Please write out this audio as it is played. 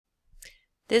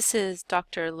This is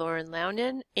Dr. Lauren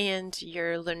Lounin, and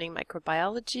you're learning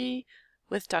microbiology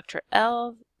with Dr.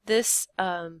 L. This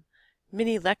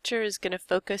mini lecture is going to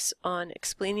focus on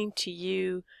explaining to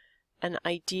you an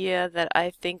idea that I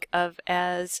think of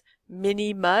as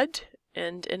mini mud.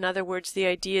 And in other words, the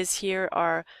ideas here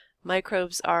are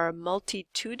microbes are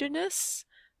multitudinous,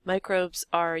 microbes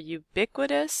are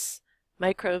ubiquitous,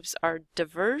 microbes are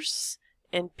diverse,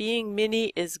 and being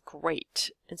mini is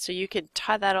great. And so you can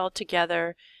tie that all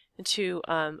together into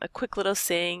a quick little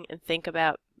saying and think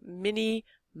about mini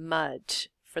mud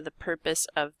for the purpose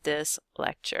of this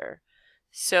lecture.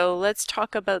 So let's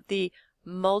talk about the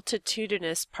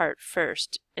multitudinous part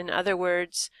first. In other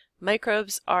words,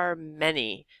 microbes are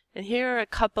many. And here are a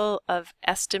couple of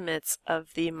estimates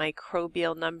of the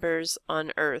microbial numbers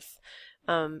on Earth.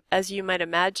 As you might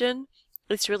imagine,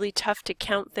 it's really tough to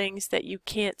count things that you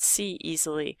can't see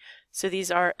easily. So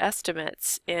these are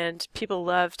estimates, and people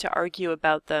love to argue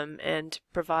about them and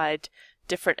provide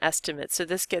different estimates. So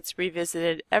this gets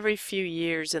revisited every few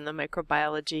years in the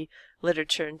microbiology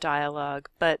literature and dialogue.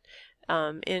 But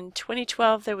in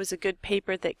 2012, there was a good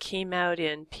paper that came out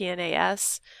in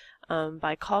PNAS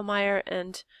by Kallmeyer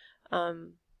and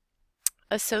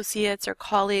associates or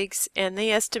colleagues, and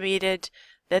they estimated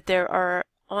that there are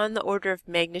on the order of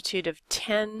magnitude of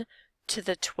 10 to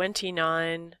the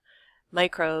 29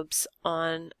 microbes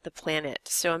on the planet.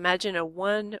 So imagine a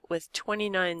 1 with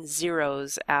 29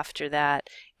 zeros after that,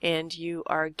 and you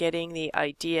are getting the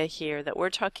idea here that we're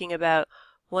talking about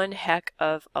one heck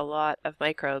of a lot of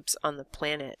microbes on the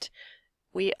planet.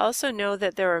 We also know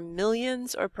that there are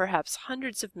millions or perhaps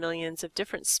hundreds of millions of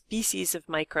different species of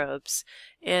microbes,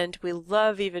 and we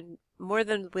love, even more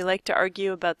than we like to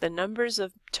argue about the numbers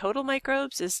of total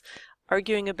microbes, is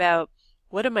arguing about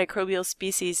what a microbial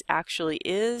species actually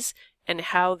is and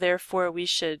how therefore we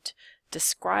should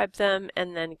describe them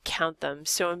and then count them.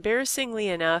 So embarrassingly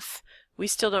enough, we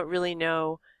still don't really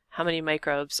know how many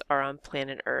microbes are on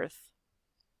planet Earth.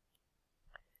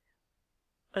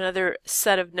 Another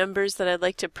set of numbers that I'd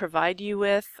like to provide you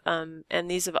with,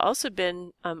 and these have also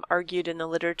been argued in the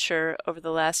literature over the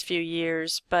last few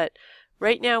years, but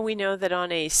right now we know that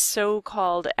on a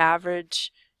so-called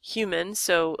average human,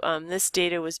 so this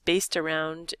data was based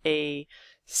around a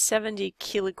 70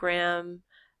 kilogram,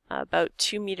 about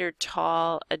 2 meter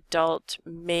tall adult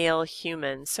male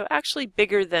human, so actually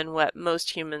bigger than what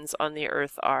most humans on the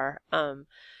earth are.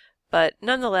 But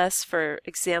nonetheless, for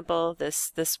example,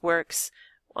 this works.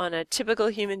 On a typical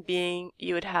human being,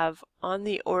 you would have on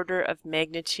the order of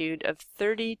magnitude of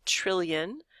 30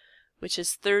 trillion, which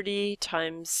is 30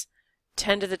 times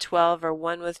 10 to the 12, or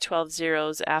 1 with 12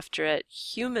 zeros after it,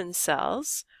 human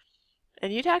cells.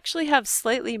 And you'd actually have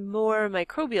slightly more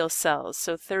microbial cells,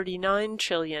 so 39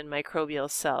 trillion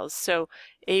microbial cells. So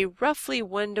a roughly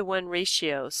 1-to-1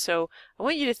 ratio. So I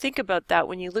want you to think about that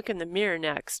when you look in the mirror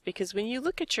next, because when you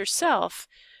look at yourself,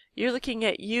 you're looking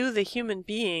at you, the human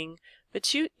being,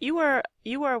 but you are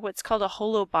what's called a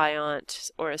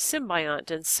holobiont or a symbiont,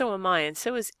 and so am I, and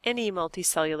so is any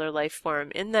multicellular life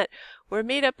form, in that we're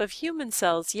made up of human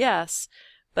cells, yes,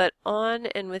 but on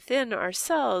and within our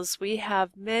cells we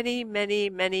have many, many,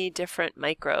 many different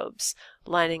microbes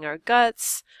lining our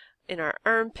guts, in our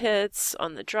armpits,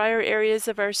 on the drier areas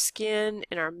of our skin,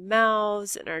 in our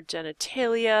mouths, in our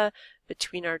genitalia,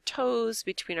 between our toes,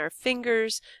 between our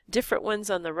fingers, different ones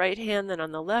on the right hand than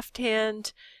on the left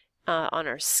hand, on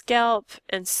our scalp,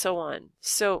 and so on.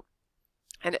 So,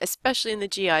 and especially in the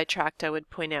GI tract, I would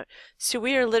point out. So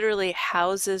we are literally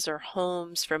houses or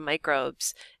homes for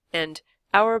microbes, and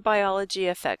our biology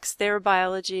affects their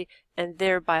biology, and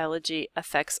their biology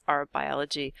affects our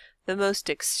biology. The most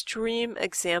extreme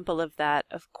example of that,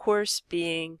 of course,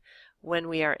 being when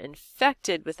we are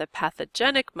infected with a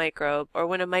pathogenic microbe, or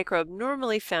when a microbe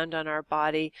normally found on our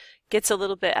body gets a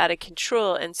little bit out of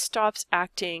control and stops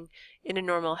acting in a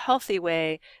normal, healthy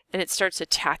way, and it starts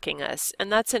attacking us,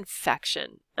 and that's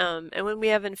infection. And when we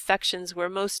have infections, we're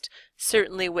most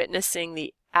certainly witnessing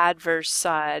the adverse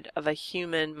side of a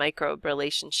human microbe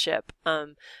relationship.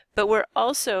 But we're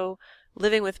also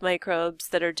living with microbes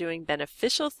that are doing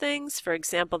beneficial things. For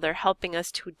example, they're helping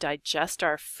us to digest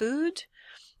our food,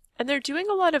 and they're doing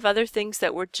a lot of other things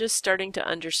that we're just starting to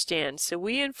understand. So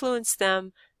we influence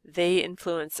them, they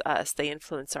influence us. They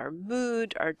influence our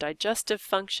mood, our digestive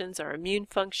functions, our immune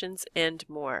functions, and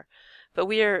more. But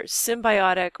we are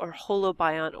symbiotic or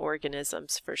holobiont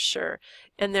organisms for sure.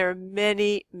 And there are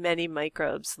many, many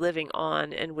microbes living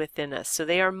on and within us. So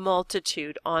they are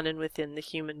multitude on and within the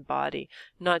human body,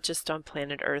 not just on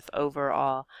planet Earth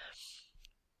overall.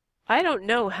 I don't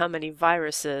know how many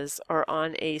viruses are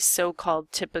on a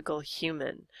so-called typical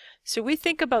human. So we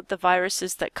think about the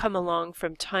viruses that come along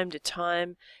from time to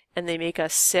time and they make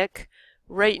us sick.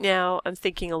 Right now, I'm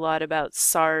thinking a lot about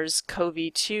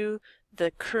SARS-CoV-2,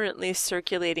 the currently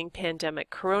circulating pandemic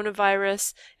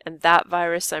coronavirus, and that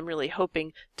virus I'm really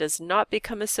hoping does not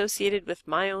become associated with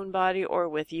my own body or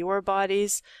with your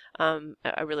bodies.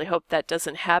 I really hope that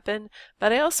doesn't happen,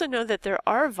 but I also know that there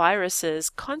are viruses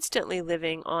constantly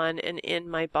living on and in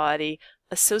my body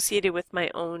associated with my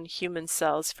own human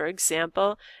cells. For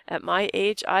example, at my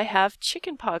age, I have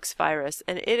chickenpox virus,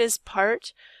 and it is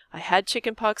I had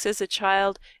chickenpox as a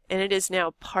child, and it is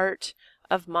now part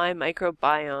of my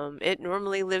microbiome. It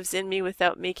normally lives in me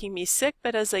without making me sick,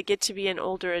 but as I get to be an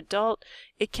older adult,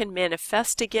 it can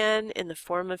manifest again in the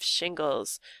form of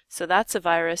shingles. So that's a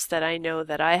virus that I know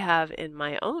that I have in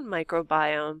my own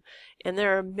microbiome, and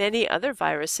there are many other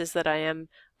viruses that I am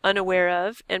unaware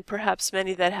of, and perhaps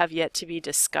many that have yet to be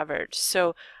discovered.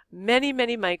 So many,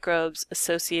 many microbes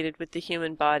associated with the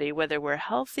human body, whether we're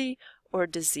healthy or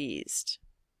diseased.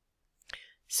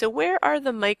 So where are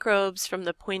the microbes from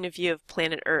the point of view of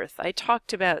planet Earth? I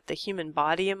talked about the human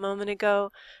body a moment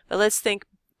ago, but let's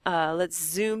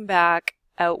zoom back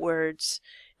outwards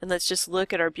and let's just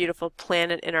look at our beautiful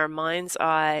planet in our mind's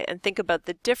eye and think about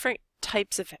the different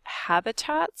types of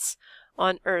habitats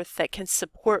on Earth that can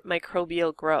support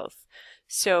microbial growth.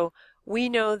 So we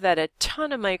know that a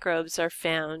ton of microbes are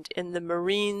found in the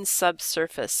marine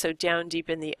subsurface, so down deep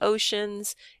in the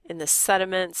oceans, in the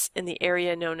sediments, in the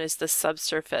area known as the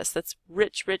subsurface. That's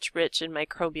rich, rich, rich in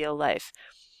microbial life.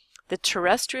 The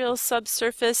terrestrial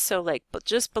subsurface, so like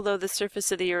just below the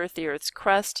surface of the Earth's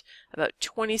crust, about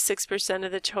 26%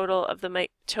 of the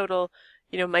total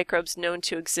microbes known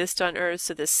to exist on Earth.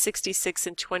 So the 66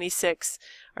 and 26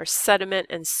 are sediment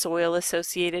and soil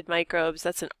associated microbes.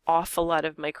 That's an awful lot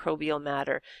of microbial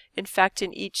matter. In fact,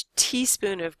 in each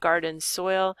teaspoon of garden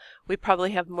soil, we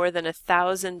probably have more than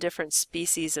 1,000 different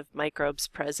species of microbes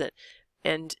present.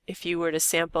 And if you were to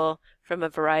sample from a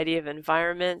variety of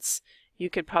environments, you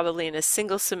could probably in a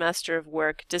single semester of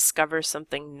work discover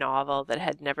something novel that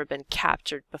had never been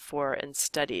captured before and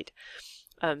studied.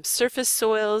 Surface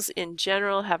soils in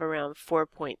general have around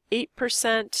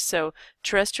 4.8%, so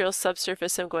terrestrial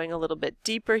subsurface, I'm going a little bit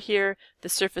deeper here. The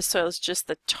surface soil is just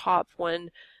the top 1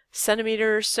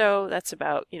 centimeter or so. That's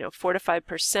about 4 to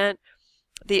 5%.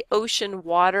 The ocean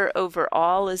water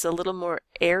overall is a little more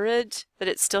arid, but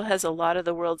it still has a lot of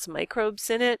the world's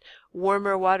microbes in it.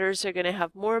 Warmer waters are going to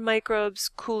have more microbes,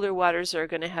 cooler waters are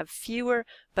going to have fewer,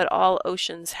 but all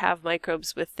oceans have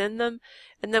microbes within them.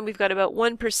 And then we've got about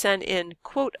 1% in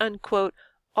quote-unquote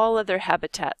all other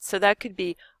habitats. So that could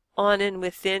be on and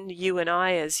within you and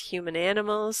I as human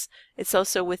animals. It's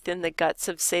also within the guts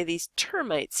of, say, these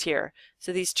termites here.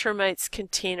 So these termites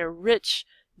contain a rich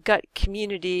gut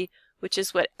community, which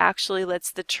is what actually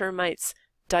lets the termites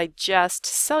digest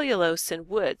cellulose and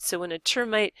wood. So when a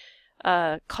termite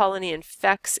colony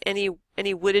infects any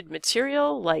wooded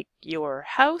material, like your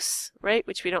house, right,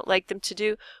 which we don't like them to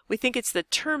do, we think it's the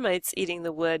termites eating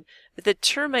the wood, but the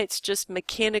termites just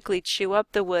mechanically chew up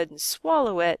the wood and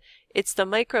swallow it. It's the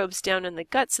microbes down in the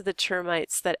guts of the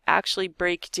termites that actually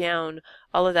break down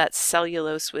all of that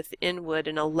cellulose within wood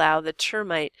and allow the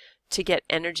termite to get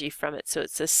energy from it. So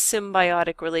it's a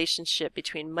symbiotic relationship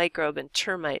between microbe and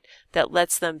termite that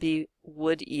lets them be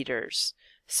wood eaters.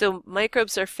 So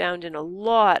microbes are found in a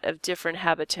lot of different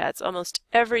habitats. Almost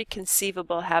every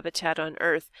conceivable habitat on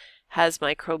Earth has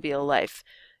microbial life.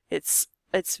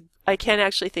 I can't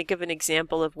actually think of an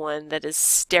example of one that is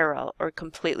sterile or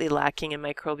completely lacking in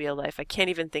microbial life. I can't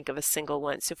even think of a single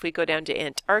one. So if we go down to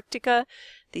Antarctica,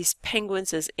 these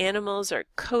penguins as animals are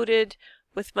coated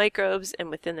with microbes, and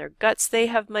within their guts they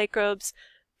have microbes.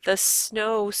 The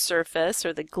snow surface,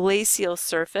 or the glacial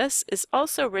surface, is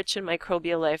also rich in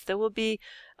microbial life. There will be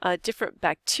different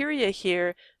bacteria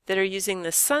here that are using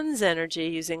the sun's energy,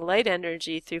 using light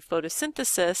energy through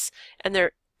photosynthesis, and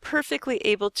they're perfectly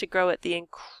able to grow at the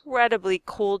incredibly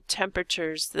cold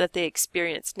temperatures that they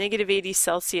experience, -80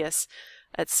 Celsius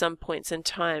at some points in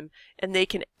time, and they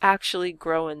can actually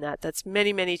grow in that. That's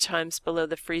many, many times below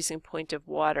the freezing point of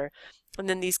water. And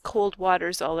then these cold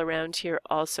waters all around here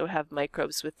also have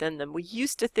microbes within them. We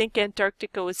used to think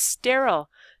Antarctica was sterile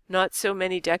not so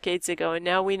many decades ago, and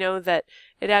now we know that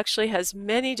it actually has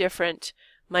many different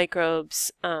microbes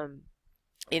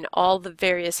in all the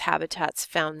various habitats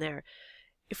found there.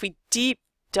 If we deep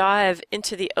dive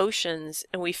into the oceans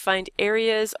and we find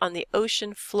areas on the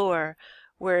ocean floor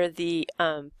where the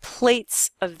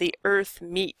plates of the Earth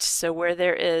meet, so where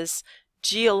there is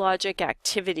geologic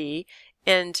activity,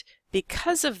 and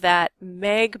because of that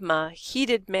magma,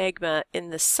 heated magma in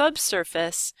the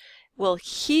subsurface, will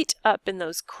heat up in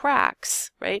those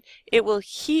cracks, right? It will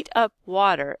heat up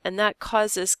water, and that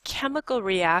causes chemical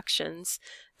reactions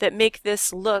that make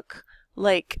this look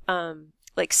like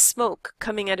smoke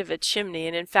coming out of a chimney.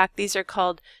 And in fact, these are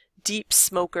called deep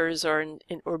smokers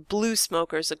or blue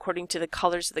smokers according to the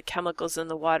colors of the chemicals in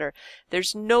the water.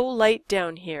 There's no light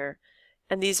down here,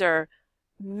 and these are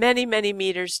many, many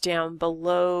meters down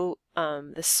below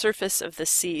the surface of the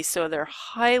sea. So they're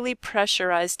highly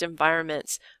pressurized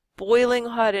environments, boiling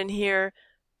hot in here,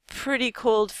 pretty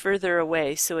cold further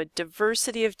away. So a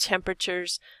diversity of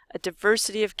temperatures, a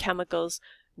diversity of chemicals,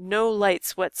 no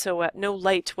light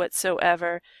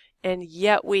whatsoever, and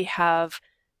yet we have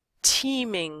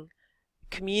teeming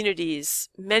communities,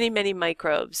 many, many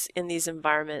microbes in these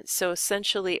environments. So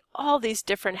essentially all these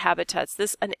different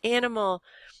habitats. An animal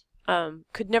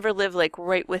could never live like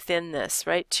right within this,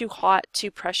 right? Too hot, too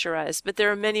pressurized. But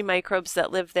there are many microbes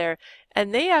that live there,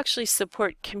 and they actually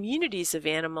support communities of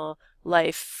animal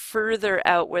life further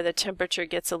out where the temperature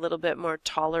gets a little bit more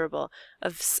tolerable,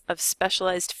 of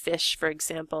specialized fish, for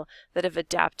example, that have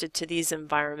adapted to these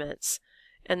environments.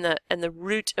 And the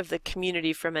root of the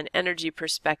community from an energy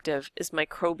perspective is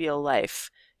microbial life,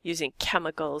 using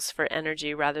chemicals for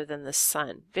energy rather than the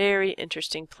sun. Very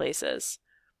interesting places.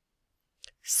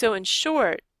 So in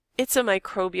short, it's a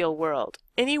microbial world.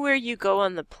 Anywhere you go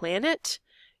on the planet,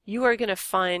 you are going to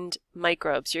find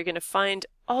microbes. You're going to find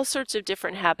all sorts of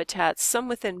different habitats, some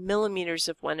within millimeters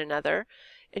of one another,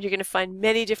 and you're going to find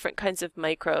many different kinds of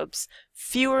microbes.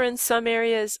 Fewer in some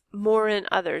areas, more in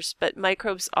others, but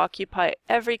microbes occupy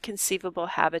every conceivable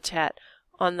habitat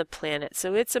on the planet.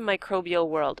 So it's a microbial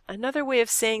world. Another way of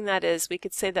saying that is we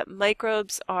could say that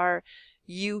microbes are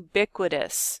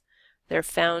ubiquitous. They're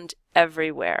found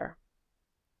everywhere.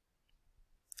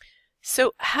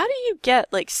 So how do you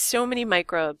get like so many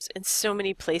microbes in so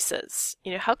many places?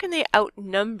 You know, how can they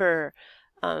outnumber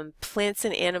plants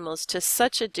and animals to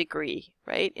such a degree,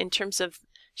 right? In terms of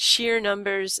sheer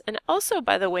numbers, and also,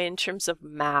 by the way, in terms of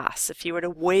mass. If you were to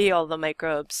weigh all the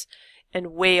microbes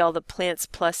and weigh all the plants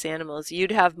plus animals,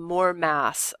 you'd have more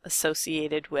mass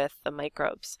associated with the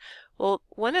microbes. Well,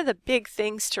 one of the big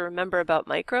things to remember about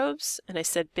microbes, and I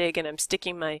said big, and I'm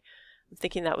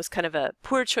thinking that was kind of a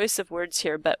poor choice of words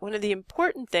here, but one of the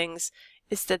important things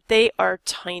is that they are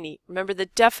tiny. Remember the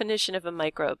definition of a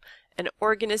microbe, an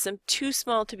organism too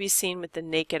small to be seen with the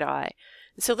naked eye.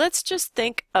 And so let's just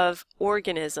think of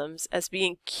organisms as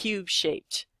being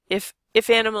cube-shaped, if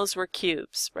animals were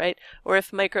cubes, right? Or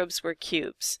if microbes were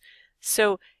cubes.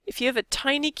 So if you have a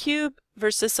tiny cube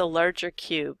versus a larger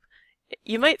cube,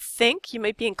 you might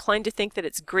be inclined to think that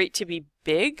it's great to be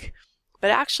big,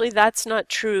 but actually that's not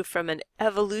true from an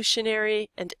evolutionary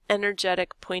and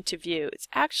energetic point of view.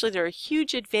 There are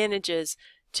huge advantages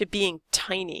to being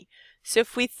tiny. So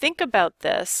if we think about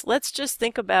this, let's just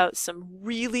think about some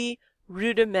really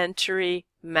rudimentary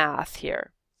math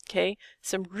here, okay?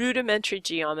 Some rudimentary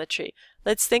geometry.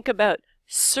 Let's think about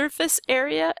surface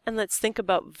area and let's think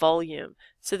about volume.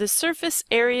 So the surface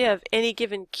area of any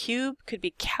given cube could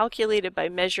be calculated by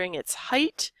measuring its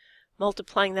height,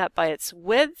 multiplying that by its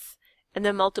width, and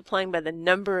then multiplying by the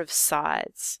number of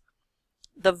sides.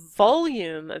 The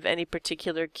volume of any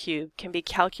particular cube can be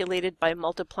calculated by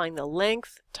multiplying the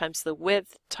length times the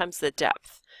width times the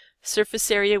depth.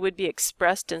 Surface area would be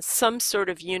expressed in some sort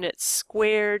of unit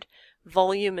squared,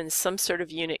 volume in some sort of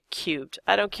unit cubed.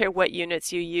 I don't care what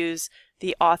units you use,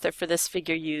 the author for this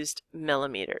figure used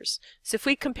millimeters. So if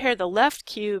we compare the left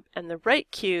cube and the right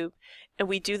cube and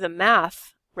we do the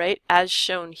math, right, as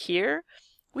shown here,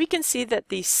 we can see that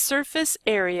the surface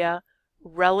area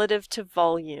relative to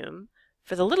volume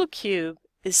for the little cube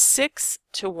is 6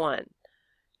 to 1.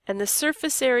 And the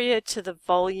surface area to the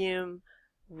volume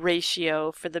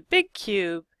ratio for the big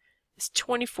cube is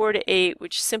 24 to 8,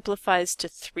 which simplifies to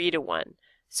 3 to 1.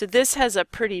 So this has a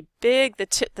pretty big,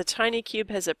 the tiny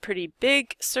cube has a pretty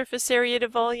big surface area to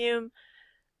volume.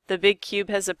 The big cube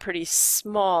has a pretty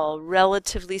small,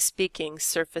 relatively speaking,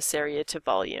 surface area to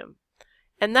volume.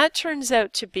 And that turns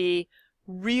out to be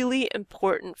really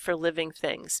important for living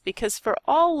things, because for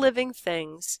all living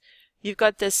things, you've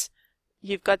got this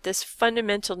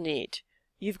fundamental need.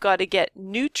 You've got to get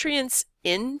nutrients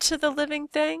into the living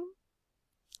thing,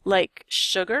 like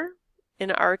sugar,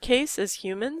 in our case as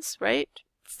humans, right?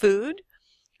 Food.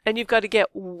 And you've got to get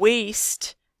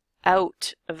waste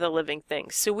out of the living thing.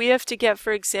 So we have to get,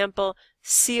 for example,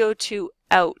 CO2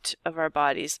 out of our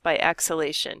bodies by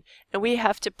exhalation. And we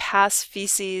have to pass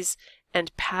feces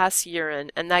and pass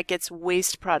urine, and that gets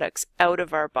waste products out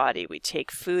of our body. We take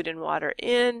food and water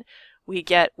in, we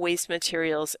get waste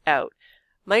materials out.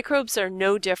 Microbes are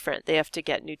no different. They have to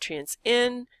get nutrients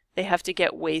in, they have to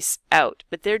get waste out,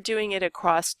 but they're doing it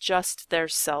across just their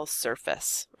cell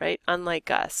surface, right?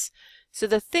 Unlike us. So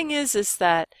the thing is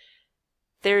that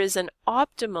there is an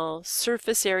optimal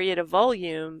surface area to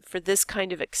volume for this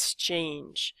kind of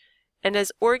exchange. And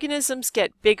as organisms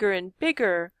get bigger and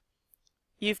bigger,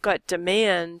 you've got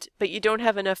demand, but you don't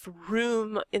have enough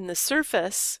room in the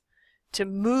surface to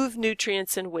move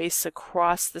nutrients and wastes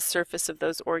across the surface of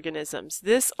those organisms.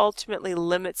 This ultimately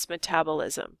limits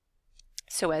metabolism.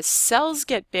 So as cells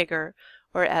get bigger,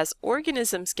 or as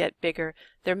organisms get bigger,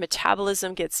 their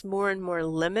metabolism gets more and more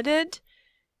limited,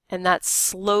 and that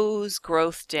slows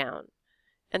growth down.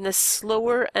 And the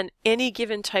slower any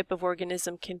given type of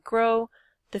organism can grow,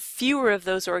 the fewer of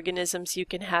those organisms you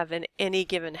can have in any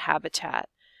given habitat.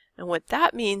 And what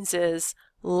that means is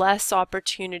less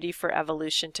opportunity for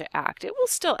evolution to act. It will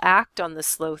still act on the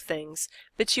slow things,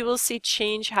 but you will see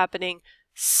change happening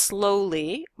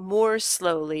slowly, more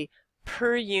slowly,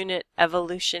 per unit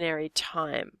evolutionary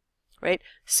time, right?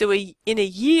 So in a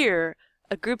year,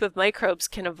 a group of microbes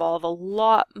can evolve a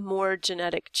lot more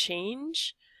genetic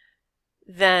change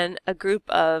than a group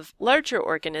of larger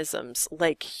organisms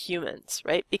like humans,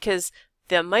 right? Because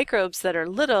the microbes that are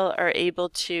little are able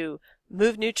to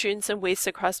move nutrients and waste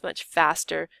across much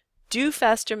faster, do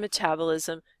faster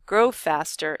metabolism, grow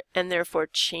faster, and therefore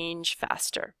change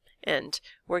faster. And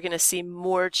we're going to see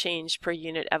more change per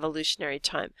unit evolutionary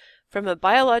time. From a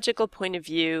biological point of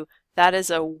view, that is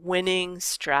a winning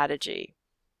strategy.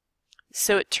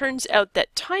 So it turns out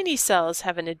that tiny cells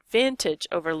have an advantage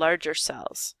over larger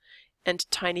cells, and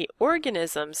tiny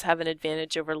organisms have an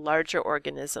advantage over larger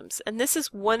organisms. And this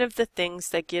is one of the things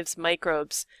that gives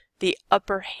microbes the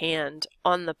upper hand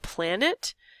on the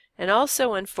planet, and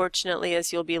also, unfortunately,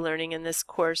 as you'll be learning in this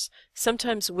course,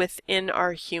 sometimes within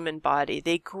our human body.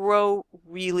 They grow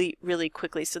really, really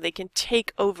quickly, so they can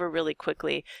take over really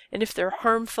quickly. And if they're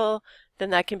harmful,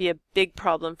 then that can be a big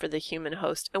problem for the human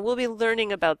host. And we'll be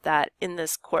learning about that in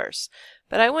this course.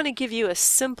 But I want to give you a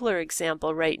simpler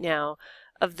example right now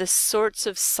of the sorts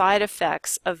of side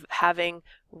effects of having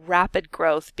rapid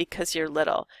growth because you're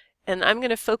little. And I'm going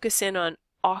to focus in on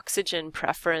oxygen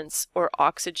preference or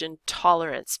oxygen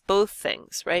tolerance, both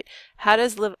things, right? How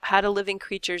do living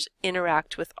creatures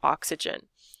interact with oxygen?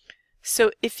 So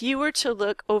if you were to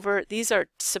look over, these are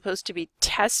supposed to be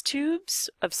test tubes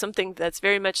of something that's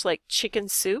very much like chicken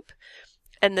soup,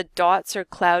 and the dots or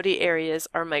cloudy areas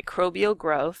are microbial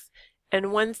growth,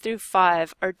 and 1 through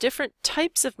 5 are different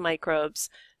types of microbes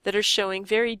that are showing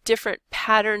very different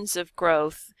patterns of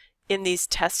growth in these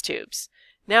test tubes.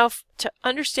 Now, to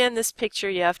understand this picture,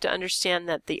 you have to understand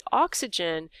that the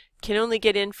oxygen can only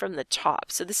get in from the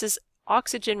top. So this is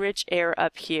oxygen-rich air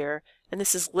up here, and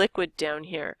this is liquid down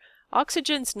here.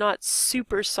 Oxygen's not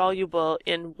super soluble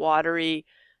in watery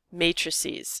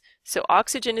matrices. So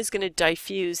oxygen is going to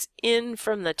diffuse in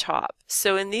from the top.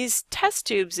 So in these test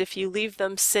tubes, if you leave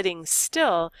them sitting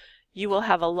still, you will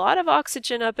have a lot of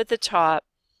oxygen up at the top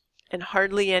and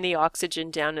hardly any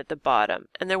oxygen down at the bottom.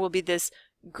 And there will be this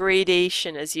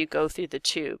gradation as you go through the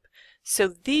tube. So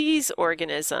these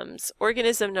organisms,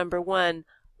 organism number 1,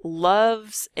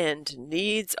 loves and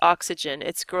needs oxygen.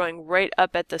 It's growing right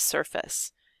up at the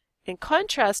surface. In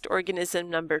contrast, organism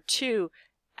number 2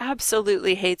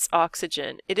 absolutely hates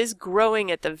oxygen. It is growing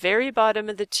at the very bottom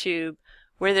of the tube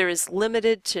where there is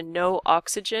limited to no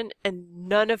oxygen, and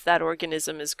none of that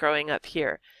organism is growing up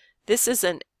here. This is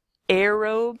an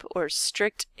aerobe or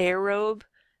strict aerobe.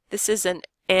 This is an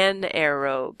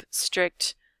anaerobe,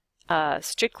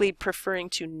 strictly preferring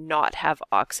to not have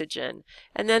oxygen.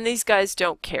 And then these guys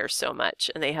don't care so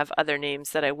much, and they have other names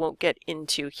that I won't get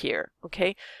into here,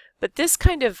 okay? But this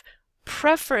kind of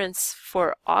preference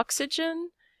for oxygen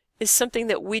is something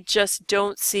that we just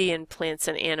don't see in plants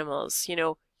and animals. You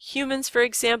know, humans, for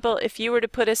example, if you were to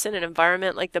put us in an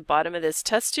environment like the bottom of this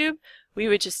test tube, we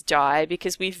would just die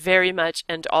because we very much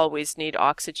and always need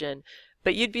oxygen.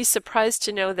 But you'd be surprised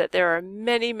to know that there are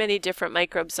many, many different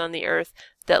microbes on the earth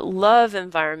that love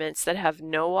environments that have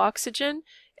no oxygen.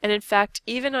 And in fact,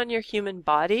 even on your human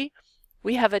body,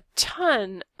 we have a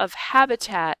ton of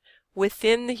habitat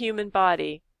within the human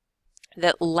body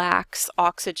that lacks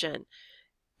oxygen.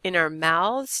 In our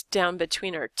mouths, down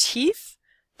between our teeth,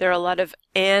 there are a lot of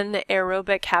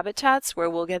anaerobic habitats where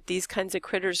we'll get these kinds of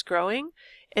critters growing.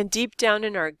 And deep down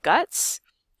in our guts,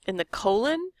 in the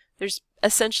colon, there's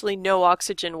essentially no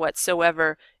oxygen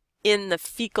whatsoever in the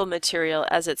fecal material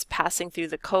as it's passing through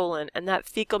the colon, and that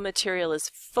fecal material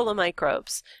is full of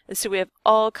microbes. And so we have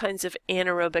all kinds of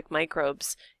anaerobic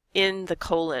microbes in the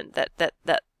colon that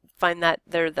find that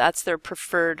that's their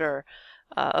preferred or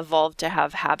evolved to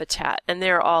have habitat, and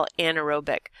they're all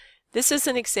anaerobic. This is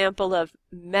an example of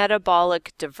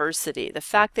metabolic diversity, the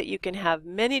fact that you can have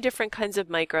many different kinds of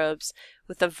microbes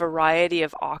with a variety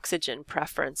of oxygen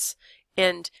preference.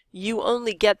 And you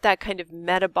only get that kind of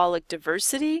metabolic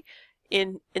diversity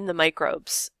in the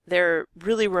microbes. They're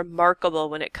really remarkable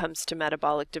when it comes to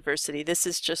metabolic diversity. This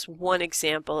is just one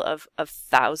example of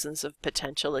thousands of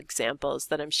potential examples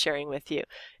that I'm sharing with you.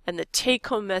 And the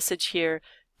take-home message here,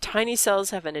 tiny cells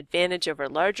have an advantage over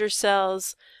larger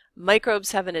cells.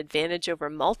 Microbes have an advantage over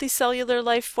multicellular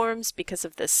life forms because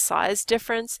of this size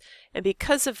difference, and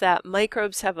because of that,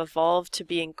 microbes have evolved to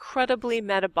be incredibly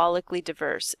metabolically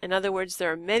diverse. In other words, there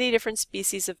are many different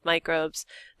species of microbes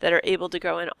that are able to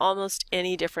grow in almost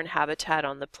any different habitat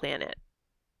on the planet.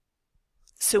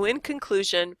 So in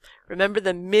conclusion, remember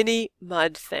the mini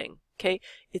mud thing, okay?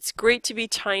 It's great to be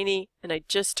tiny, and I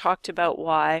just talked about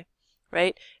why,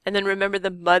 right? And then remember the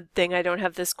mud thing. I don't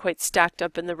have this quite stacked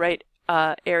up in the right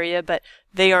area, but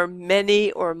they are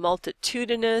many or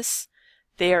multitudinous,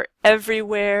 they are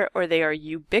everywhere or they are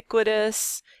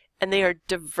ubiquitous, and they are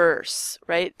diverse,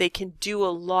 right? They can do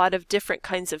a lot of different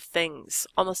kinds of things.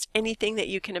 Almost anything that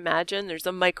you can imagine, there's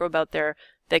a microbe out there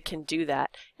that can do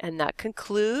that. And that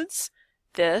concludes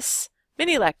this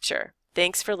mini lecture.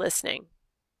 Thanks for listening.